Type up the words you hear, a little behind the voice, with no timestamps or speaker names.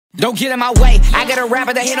Don't get in my way. I got a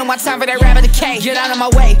rapper that hit on my time for that rapper to K. Get out of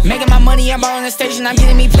my way. Making my money, I'm on the stage and I'm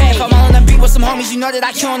getting me paid. If I'm on the beat with some homies, you know that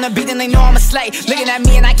I kill on the beat and they know I'm a slave. Looking at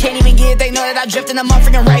me and I can't even get it. They know that I drift in a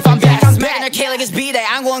motherfucking rave. I'm back. I'm back. Making her K like it's B-Day.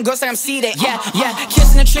 I'm going ghost like I'm C-Day. Yeah, yeah.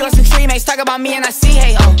 Kissing the tree like some tree mates. Talk about me and I see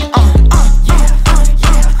hey.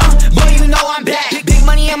 Boy, you know I'm back. Big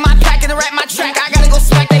money in my pack and to rap my track. I gotta go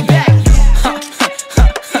smack they back.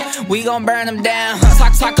 We gon' burn them down.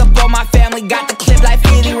 Talk up on my family, got the clip like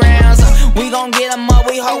 50 rounds. We gon' get them up,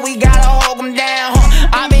 we hope we gotta hold them down.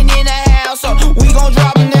 I've been in the house, so we gon'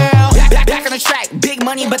 drop them down. Back on the track, big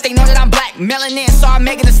money, but they know that I'm black. Melanin, so I'm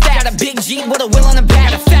making a stack. Got a big Jeep with a wheel on the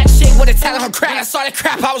back. A fat chick with a talent on crack. I saw that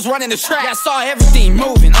crap, I was running the track. I saw everything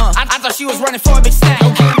moving, I thought she was running for a big stack.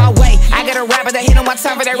 Don't get in my way, I got a rapper that hit on my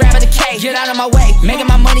time for that rapper to K. Get out of my way, making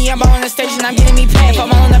my money, I'm on the stage and I'm getting me paid. If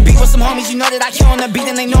I'm on the beat with some homies, you know that I kill on the beat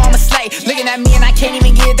and they know I'm a slave. Looking at me and I can't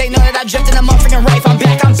even get it, they know that I drift in a motherfucking rave. I'm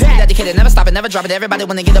back, I'm back. Dedicated, never stop it, never drop it. Everybody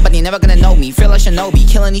wanna get up, but they never gonna know me. Feel like Shinobi,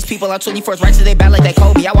 killing these people on 24th right to they bad like that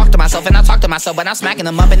Kobe. I walk to myself and I talk to myself, but I'm smacking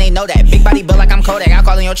them up and they know that. Big body built like I'm Kodak. I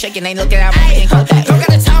calling your chick and they looking at me and Kodak. Don't got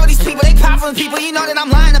the time with these people, they pop from people. You know that I'm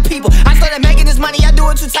lying to people. I started making this money, I do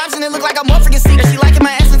it 2 times and it look like a motherfucking secret. She liking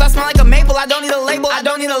my essence, I smell like a maple. I don't need a label, I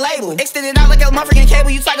don't need a label. Extended out like a motherfucking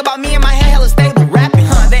cable. You talk about me and my head hella stable. Rapping,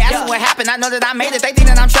 they asking what happened. I know that I made it, they think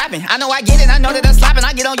that I'm trapping. I know I get it, I know that I'm slapping.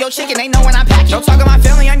 I get on your chick and they know when I'm packing. Don't talk about my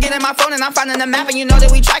family, I'm getting my phone and I'm finding the map. And you know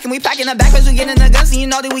that we tracking, we packing the backwards, we getting the guns. And you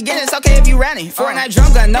know that we get it, it's okay if you ran it. Fortnite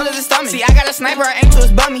drum gun, know that it's stomach. See, I got a sniper, I aim to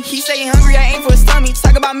his bummy. He say he